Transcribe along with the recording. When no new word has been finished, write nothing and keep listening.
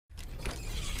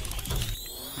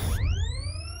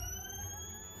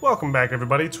Welcome back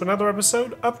everybody to another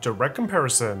episode of Direct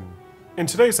Comparison. In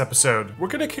today's episode, we're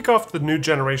going to kick off the new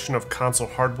generation of console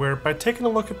hardware by taking a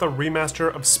look at the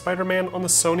remaster of Spider-Man on the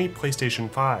Sony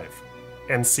PlayStation 5,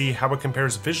 and see how it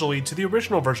compares visually to the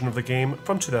original version of the game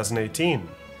from 2018.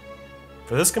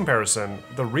 For this comparison,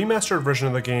 the remastered version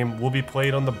of the game will be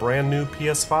played on the brand new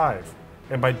PS5,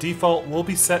 and by default will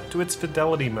be set to its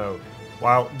fidelity mode,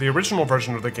 while the original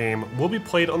version of the game will be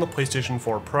played on the PlayStation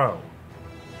 4 Pro.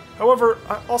 However,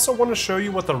 I also want to show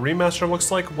you what the remaster looks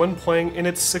like when playing in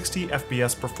its 60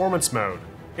 FPS performance mode,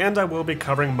 and I will be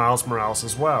covering Miles Morales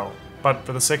as well. But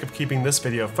for the sake of keeping this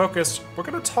video focused, we're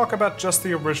going to talk about just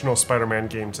the original Spider-Man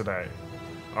game today.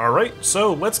 Alright,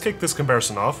 so let's kick this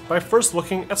comparison off by first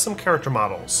looking at some character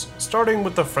models, starting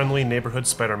with the friendly neighborhood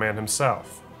Spider-Man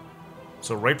himself.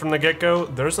 So right from the get-go,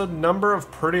 there's a number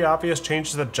of pretty obvious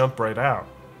changes that jump right out.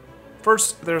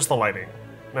 First, there's the lighting.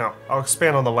 Now, I'll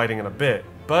expand on the lighting in a bit,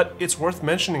 but it's worth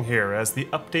mentioning here as the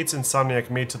updates Insomniac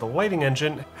made to the lighting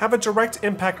engine have a direct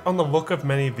impact on the look of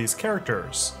many of these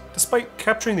characters, despite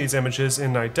capturing these images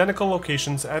in identical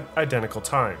locations at identical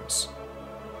times.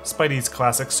 Spidey's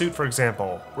classic suit, for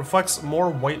example, reflects more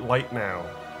white light now,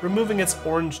 removing its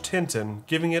orange tint and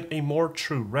giving it a more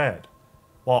true red,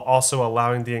 while also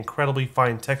allowing the incredibly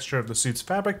fine texture of the suit's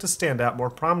fabric to stand out more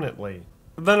prominently.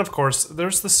 Then of course,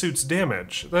 there's the suit's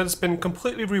damage, that has been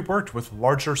completely reworked with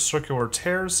larger circular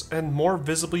tears and more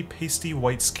visibly pasty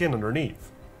white skin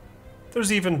underneath.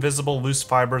 There's even visible loose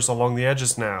fibers along the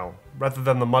edges now, rather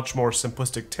than the much more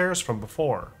simplistic tears from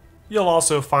before. You'll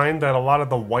also find that a lot of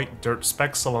the white dirt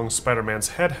specks along Spider-Man's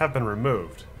head have been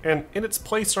removed, and in its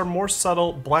place are more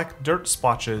subtle black dirt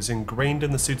splotches ingrained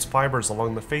in the suit's fibers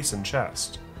along the face and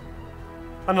chest.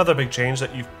 Another big change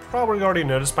that you've probably already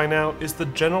noticed by now is the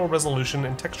general resolution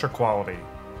and texture quality.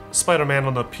 Spider-Man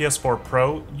on the PS4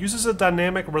 Pro uses a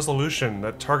dynamic resolution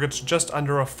that targets just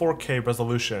under a 4K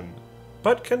resolution,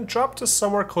 but can drop to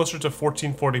somewhere closer to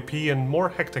 1440p in more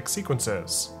hectic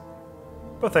sequences.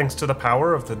 But thanks to the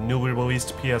power of the newly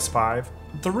released PS5,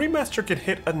 the remaster can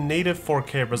hit a native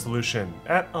 4K resolution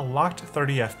at a locked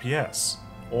 30 FPS.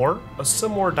 Or a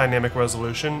similar dynamic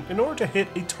resolution in order to hit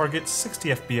a target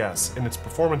 60 FPS in its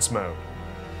performance mode.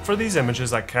 For these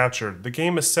images I captured, the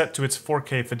game is set to its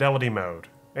 4K fidelity mode,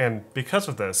 and because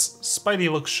of this, Spidey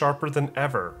looks sharper than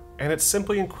ever, and it's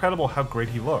simply incredible how great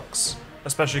he looks,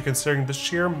 especially considering the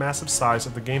sheer massive size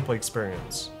of the gameplay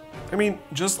experience. I mean,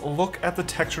 just look at the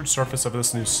textured surface of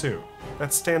this new suit.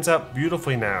 That stands out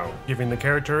beautifully now, giving the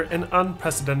character an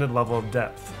unprecedented level of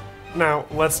depth. Now,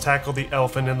 let's tackle the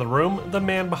elephant in the room, the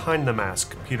man behind the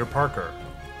mask, Peter Parker.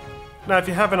 Now, if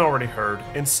you haven't already heard,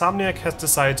 Insomniac has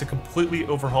decided to completely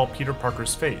overhaul Peter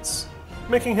Parker's face,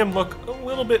 making him look a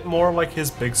little bit more like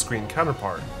his big screen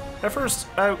counterpart. At first,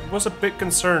 I was a bit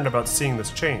concerned about seeing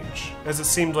this change, as it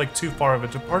seemed like too far of a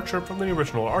departure from the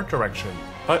original art direction.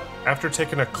 But after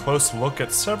taking a close look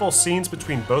at several scenes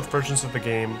between both versions of the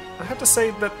game, I have to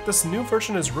say that this new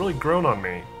version has really grown on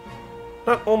me.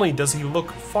 Not only does he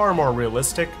look far more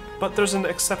realistic, but there's an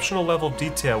exceptional level of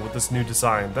detail with this new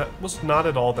design that was not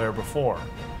at all there before.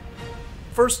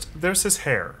 First, there's his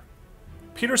hair.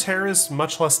 Peter's hair is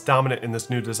much less dominant in this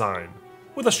new design,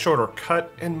 with a shorter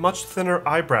cut and much thinner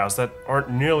eyebrows that aren't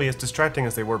nearly as distracting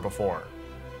as they were before.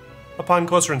 Upon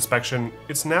closer inspection,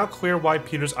 it's now clear why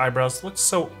Peter's eyebrows looked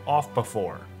so off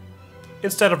before.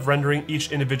 Instead of rendering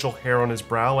each individual hair on his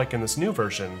brow like in this new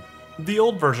version, the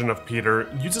old version of Peter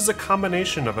uses a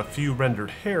combination of a few rendered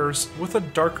hairs with a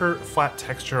darker, flat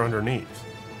texture underneath.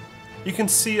 You can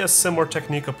see a similar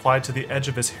technique applied to the edge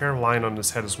of his hairline on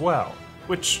his head as well,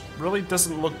 which really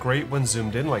doesn't look great when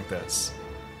zoomed in like this.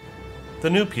 The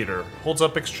new Peter holds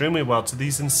up extremely well to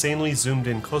these insanely zoomed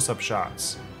in close-up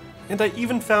shots. And I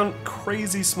even found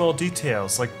crazy small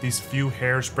details like these few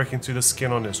hairs breaking through the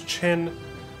skin on his chin,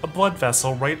 a blood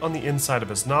vessel right on the inside of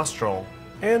his nostril,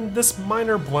 and this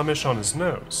minor blemish on his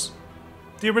nose.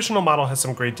 The original model has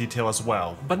some great detail as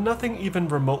well, but nothing even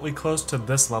remotely close to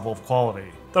this level of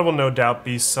quality. There will no doubt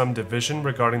be some division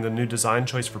regarding the new design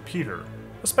choice for Peter,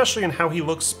 especially in how he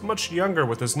looks much younger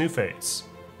with his new face.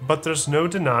 But there's no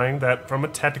denying that from a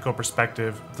technical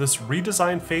perspective, this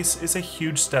redesigned face is a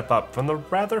huge step up from the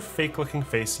rather fake-looking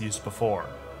face used before.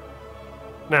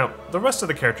 Now, the rest of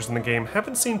the characters in the game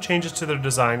haven't seen changes to their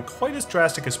design quite as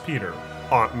drastic as Peter.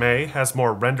 Aunt May has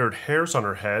more rendered hairs on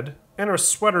her head, and her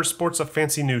sweater sports a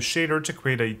fancy new shader to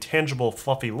create a tangible,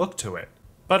 fluffy look to it.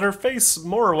 But her face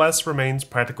more or less remains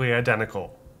practically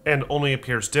identical, and only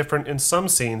appears different in some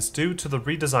scenes due to the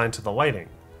redesign to the lighting.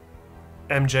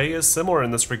 MJ is similar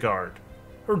in this regard.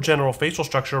 Her general facial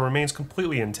structure remains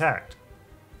completely intact,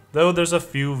 though there's a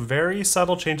few very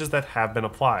subtle changes that have been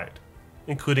applied.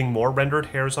 including more rendered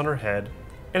hairs on her head,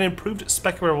 an improved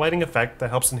specular lighting effect that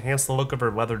helps enhance the look of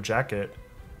her leather jacket,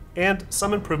 and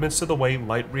some improvements to the way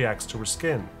light reacts to her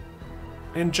skin.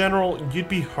 In general, you'd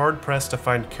be hard-pressed to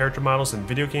find character models in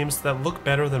video games that look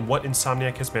better than what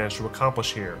Insomniac has managed to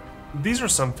accomplish here. These are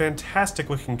some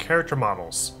fantastic-looking character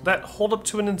models that hold up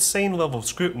to an insane level of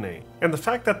scrutiny, and the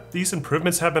fact that these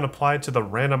improvements have been applied to the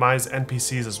randomized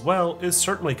NPCs as well is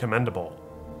certainly commendable.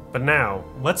 But now,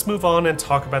 let's move on and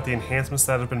talk about the enhancements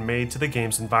that have been made to the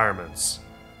game's environments.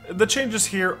 The changes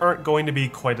here aren't going to be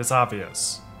quite as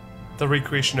obvious. The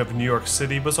recreation of New York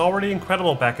City was already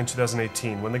incredible back in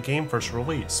 2018 when the game first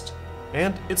released,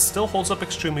 and it still holds up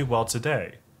extremely well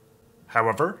today.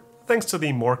 However, thanks to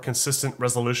the more consistent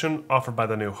resolution offered by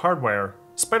the new hardware,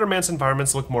 Spider-Man's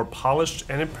environments look more polished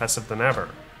and impressive than ever.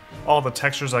 All the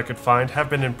textures I could find have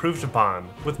been improved upon,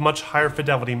 with much higher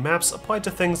fidelity maps applied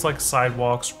to things like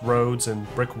sidewalks, roads,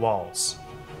 and brick walls.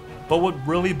 But what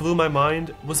really blew my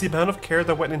mind was the amount of care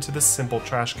that went into this simple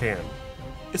trash can.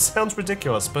 It sounds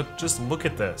ridiculous, but just look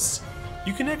at this.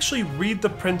 You can actually read the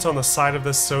print on the side of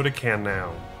this soda can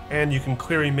now, and you can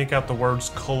clearly make out the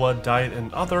words Cola, Diet,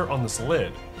 and Other on this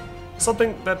lid.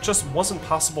 Something that just wasn't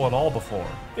possible at all before.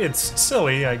 It's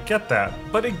silly, I get that,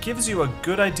 but it gives you a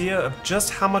good idea of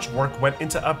just how much work went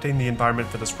into updating the environment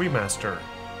for this remaster.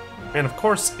 And of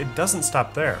course, it doesn't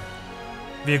stop there.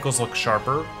 Vehicles look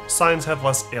sharper, signs have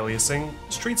less aliasing,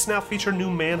 streets now feature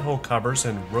new manhole covers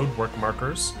and roadwork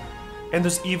markers, and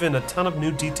there's even a ton of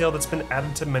new detail that's been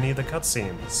added to many of the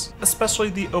cutscenes, especially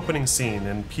the opening scene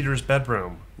in Peter's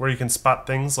bedroom, where you can spot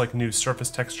things like new surface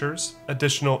textures,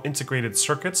 additional integrated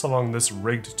circuits along this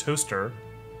rigged toaster,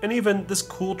 and even this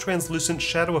cool translucent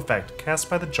shadow effect cast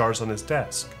by the jars on his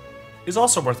desk. It's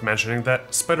also worth mentioning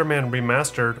that Spider-Man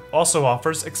Remastered also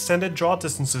offers extended draw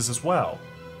distances as well,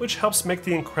 which helps make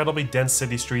the incredibly dense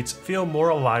city streets feel more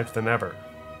alive than ever.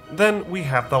 Then we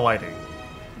have the lighting.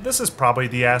 This is probably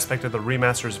the aspect of the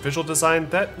remaster's visual design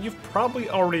that you've probably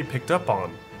already picked up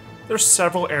on. There's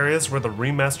several areas where the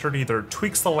remastered either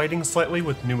tweaks the lighting slightly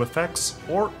with new effects,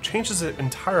 or changes it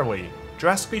entirely,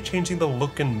 drastically changing the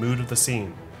look and mood of the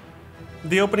scene.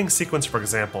 The opening sequence, for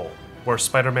example, where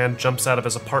Spider-Man jumps out of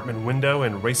his apartment window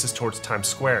and races towards Times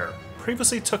Square,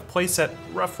 previously took place at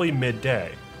roughly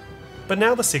midday. But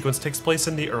now the sequence takes place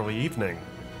in the early evening,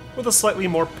 with a slightly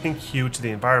more pink hue to the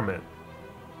environment.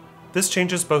 This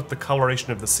changes both the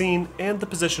coloration of the scene and the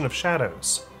position of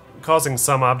shadows, causing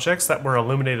some objects that were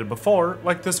illuminated before,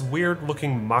 like this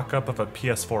weird-looking mock-up of a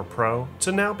PS4 Pro,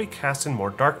 to now be cast in more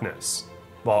darkness,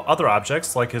 while other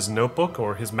objects, like his notebook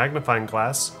or his magnifying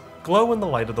glass, glow in the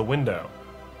light of the window.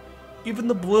 Even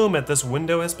the bloom at this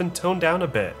window has been toned down a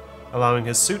bit, allowing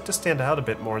his suit to stand out a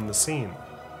bit more in the scene.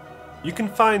 You can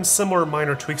find similar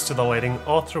minor tweaks to the lighting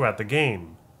all throughout the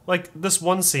game, like this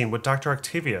one scene with Dr.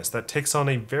 Octavius that takes on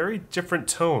a very different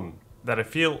tone that I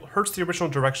feel hurts the original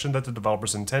direction that the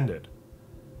developers intended.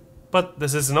 But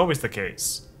this isn't always the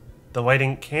case. The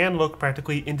lighting can look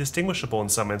practically indistinguishable in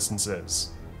some instances,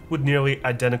 with nearly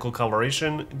identical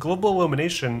coloration, global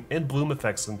illumination, and bloom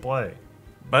effects in play.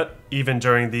 But even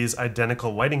during these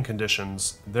identical lighting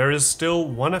conditions, there is still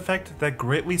one effect that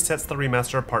greatly sets the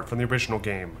remaster apart from the original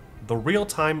game: the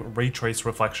real-time ray trace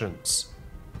reflections.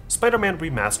 Spider-Man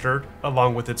Remastered,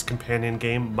 along with its companion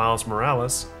game Miles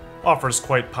Morales, offers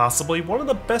quite possibly one of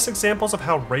the best examples of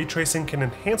how ray tracing can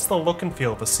enhance the look and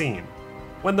feel of a scene.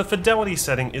 When the fidelity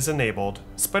setting is enabled,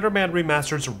 Spider-Man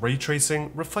Remastered's ray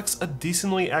tracing reflects a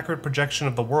decently accurate projection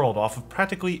of the world off of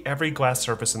practically every glass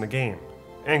surface in the game.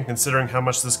 And considering how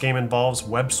much this game involves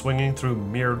web swinging through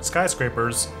mirrored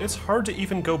skyscrapers, it's hard to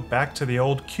even go back to the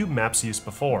old cube maps used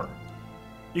before.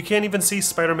 You can't even see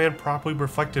Spider-Man properly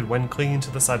reflected when clinging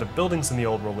to the side of buildings in the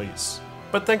old release.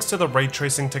 But thanks to the ray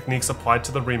tracing techniques applied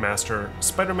to the remaster,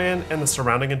 Spider-Man and the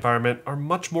surrounding environment are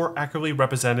much more accurately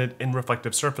represented in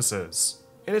reflective surfaces.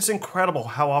 And it's incredible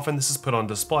how often this is put on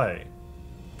display.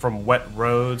 From wet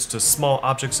roads to small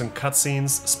objects and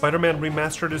cutscenes, Spider-Man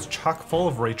Remastered is chock full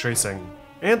of ray tracing.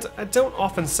 And I don't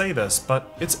often say this,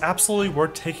 but it's absolutely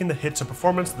worth taking the hit to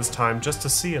performance this time just to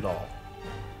see it all.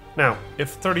 Now,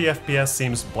 if 30 FPS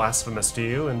seems blasphemous to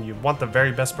you and you want the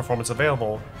very best performance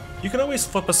available, you can always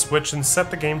flip a switch and set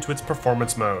the game to its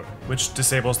performance mode, which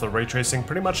disables the ray tracing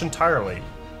pretty much entirely.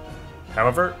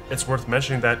 However, it's worth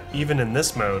mentioning that even in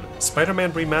this mode,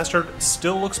 Spider-Man Remastered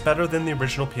still looks better than the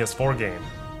original PS4 game,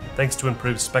 thanks to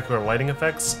improved specular lighting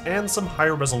effects and some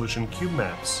higher resolution cube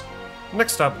maps.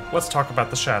 Next up, let's talk about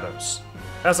the shadows.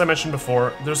 As I mentioned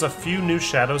before, there's a few new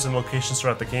shadows and locations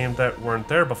throughout the game that weren't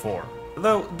there before,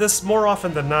 though this more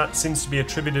often than not seems to be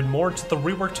attributed more to the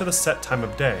rework to the set time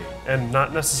of day, and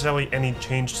not necessarily any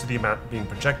change to the amount being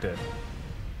projected.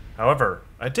 However,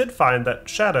 I did find that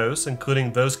shadows,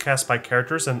 including those cast by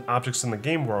characters and objects in the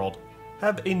game world,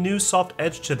 have a new soft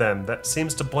edge to them that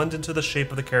seems to blend into the shape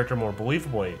of the character more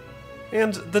believably,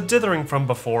 and the dithering from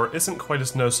before isn't quite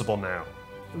as noticeable now.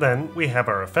 Then we have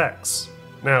our effects.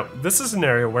 Now, this is an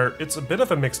area where it's a bit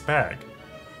of a mixed bag.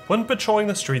 When patrolling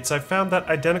the streets, I've found that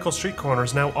identical street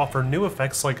corners now offer new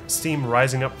effects like steam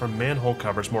rising up from manhole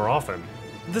covers more often.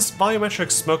 This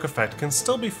volumetric smoke effect can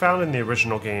still be found in the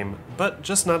original game, but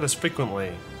just not as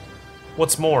frequently.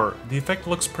 What's more, the effect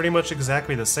looks pretty much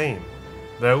exactly the same,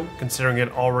 though, considering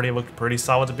it already looked pretty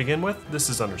solid to begin with, this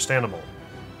is understandable.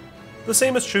 The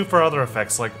same is true for other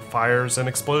effects like fires and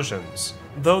explosions,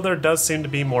 though there does seem to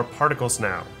be more particles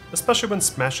now, especially when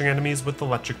smashing enemies with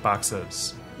electric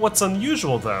boxes. What's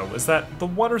unusual though is that the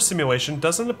water simulation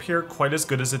doesn't appear quite as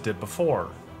good as it did before.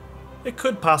 It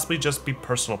could possibly just be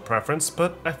personal preference,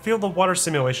 but I feel the water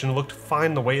simulation looked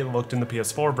fine the way it looked in the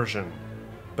PS4 version,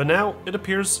 but now it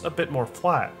appears a bit more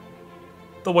flat.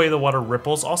 The way the water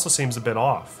ripples also seems a bit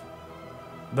off.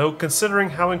 Though considering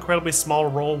how incredibly small a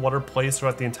role water plays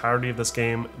throughout the entirety of this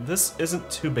game, this isn't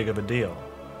too big of a deal.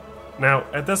 Now,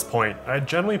 at this point, I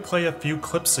generally play a few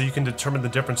clips so you can determine the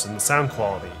difference in the sound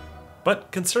quality.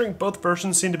 But considering both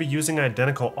versions seem to be using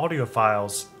identical audio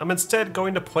files, I'm instead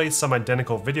going to play some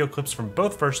identical video clips from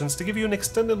both versions to give you an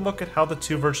extended look at how the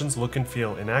two versions look and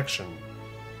feel in action.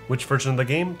 Which version of the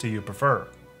game do you prefer?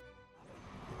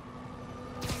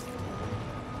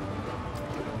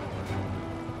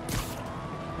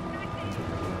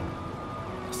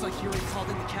 Looks like Yuri called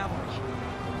in the cavalry.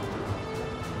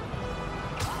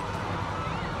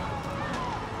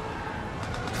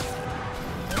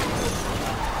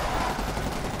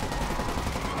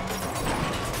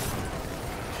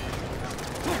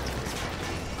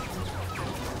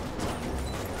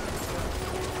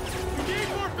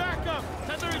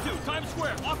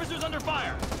 Officers under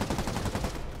fire!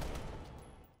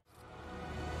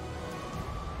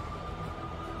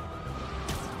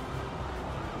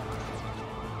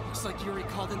 Looks like Yuri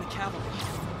called in the cavalry.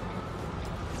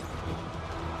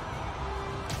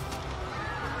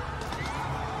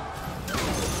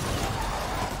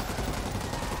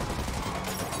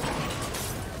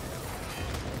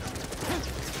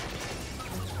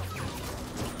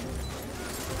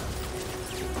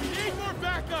 We need more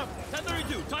backup!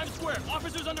 1032, Times Square,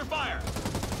 officers under fire!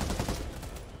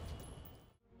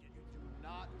 You do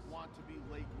not want to be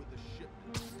late with the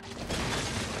shipment.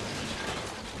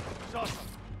 Awesome.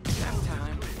 Nap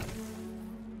time.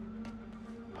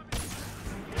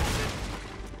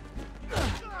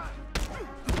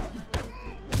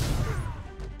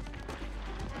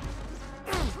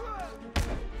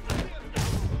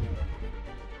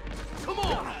 Come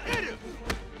on, hit him!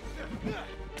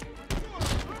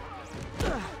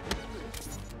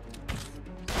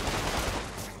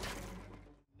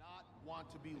 Not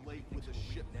want to be late with the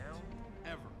ship now,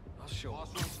 ever. I'll show him.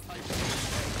 Awesome type.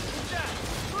 Jack,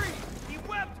 free! He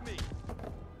webbed me!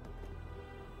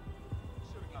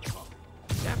 Should've got coffee.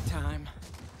 Nap time.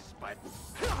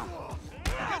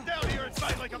 Get down here and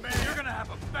fight like a man! You're gonna have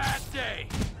a bad day!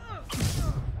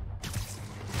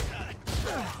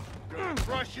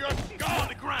 Crush your skull on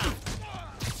the ground!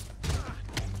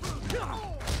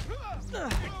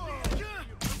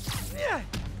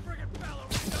 Friggin' ballerina!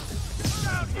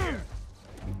 Down here!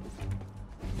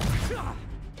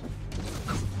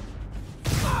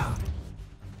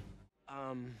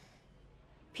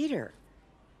 Peter,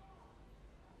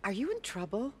 are you in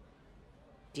trouble?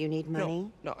 Do you need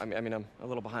money? No, I mean, I'm a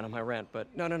little behind on my rent, but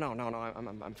no,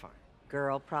 I'm fine.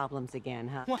 Girl problems again,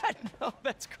 huh? What? No,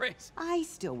 that's crazy. I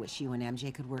still wish you and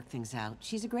MJ could work things out.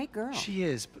 She's a great girl. She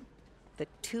is, but... The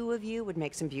two of you would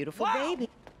make some beautiful baby.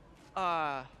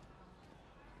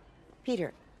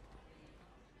 Peter.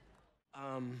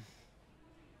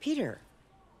 Peter,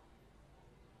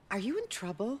 are you in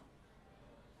trouble?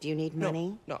 Do you need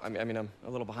money? No, I mean, I'm a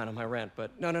little behind on my rent,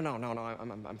 but no,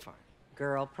 I'm fine.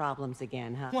 Girl problems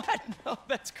again, huh? What? No,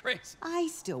 that's crazy. I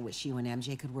still wish you and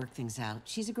MJ could work things out.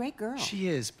 She's a great girl. She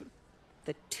is, but...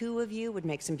 The two of you would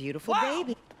make some beautiful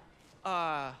baby.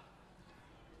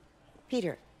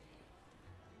 Peter.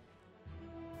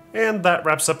 And that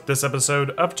wraps up this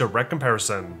episode of Direct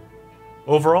Comparison.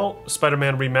 Overall,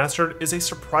 Spider-Man Remastered is a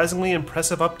surprisingly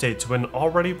impressive update to an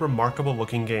already remarkable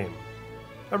looking game.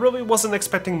 I really wasn't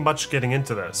expecting much getting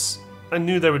into this. I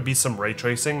knew there would be some ray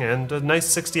tracing and a nice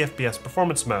 60 FPS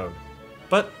performance mode,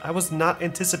 but I was not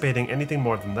anticipating anything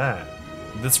more than that.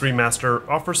 This remaster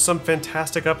offers some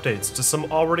fantastic updates to some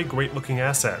already great looking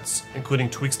assets, including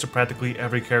tweaks to practically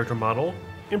every character model,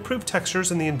 improved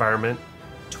textures in the environment,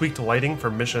 tweaked lighting for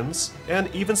missions, and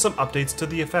even some updates to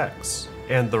the effects.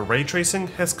 and the ray tracing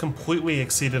has completely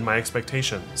exceeded my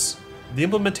expectations. The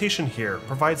implementation here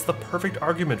provides the perfect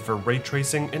argument for ray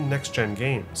tracing in next-gen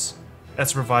games,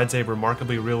 as it provides a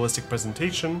remarkably realistic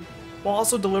presentation while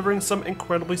also delivering some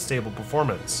incredibly stable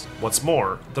performance. What's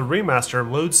more, the remaster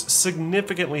loads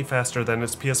significantly faster than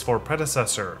its PS4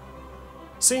 predecessor.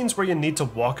 Scenes where you need to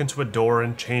walk into a door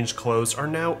and change clothes are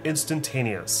now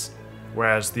instantaneous,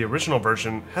 whereas the original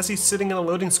version has you sitting in a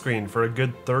loading screen for a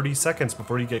good 30 seconds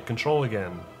before you get control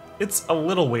again. It's a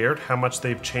little weird how much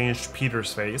they've changed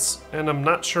Peter's face, and I'm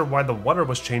not sure why the water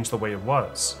was changed the way it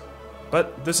was.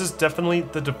 But this is definitely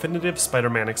the definitive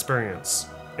Spider-Man experience,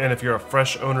 and if you're a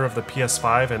fresh owner of the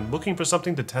PS5 and looking for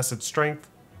something to test its strength,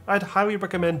 I'd highly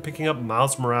recommend picking up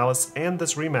Miles Morales and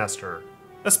this remaster,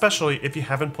 especially if you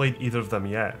haven't played either of them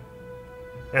yet.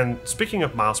 And speaking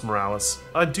of Miles Morales,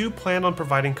 I do plan on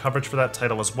providing coverage for that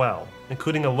title as well,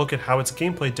 including a look at how its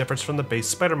gameplay differs from the base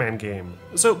Spider-Man game,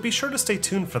 so be sure to stay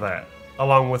tuned for that,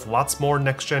 along with lots more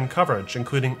next-gen coverage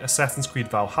including Assassin's Creed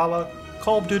Valhalla,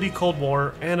 Call of Duty Cold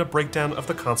War, and a breakdown of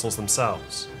the consoles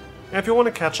themselves. And if you want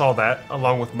to catch all that,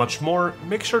 along with much more,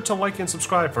 make sure to like and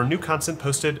subscribe for new content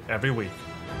posted every week.